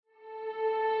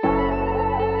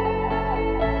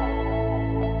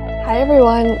Hi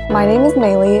everyone, my name is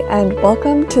Maylee and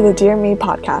welcome to the Dear Me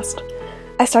podcast.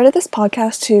 I started this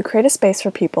podcast to create a space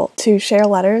for people to share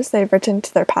letters they've written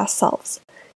to their past selves.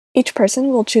 Each person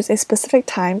will choose a specific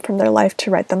time from their life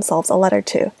to write themselves a letter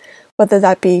to, whether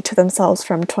that be to themselves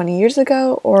from 20 years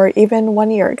ago or even 1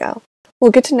 year ago.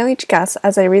 We'll get to know each guest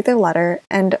as they read their letter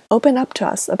and open up to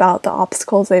us about the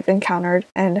obstacles they've encountered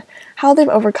and how they've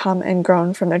overcome and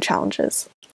grown from their challenges.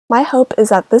 My hope is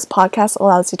that this podcast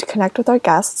allows you to connect with our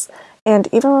guests and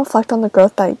even reflect on the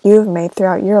growth that you've made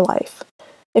throughout your life.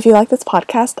 If you like this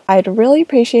podcast, I'd really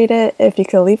appreciate it if you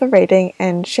could leave a rating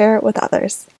and share it with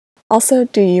others. Also,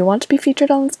 do you want to be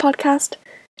featured on this podcast?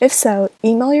 If so,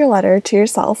 email your letter to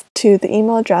yourself to the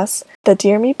email address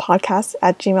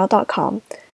thedearmepodcast@gmail.com,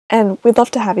 and we'd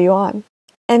love to have you on.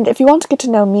 And if you want to get to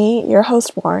know me, your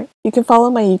host, more, you can follow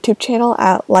my YouTube channel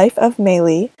at Life of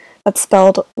Maylee, that's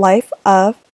spelled Life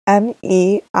of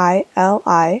Meili,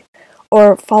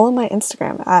 or follow my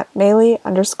Instagram at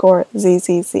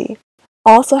Maylee_ZZZ.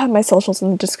 I'll also have my socials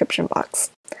in the description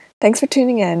box. Thanks for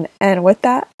tuning in, and with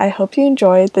that, I hope you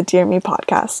enjoyed the Dear Me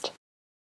podcast.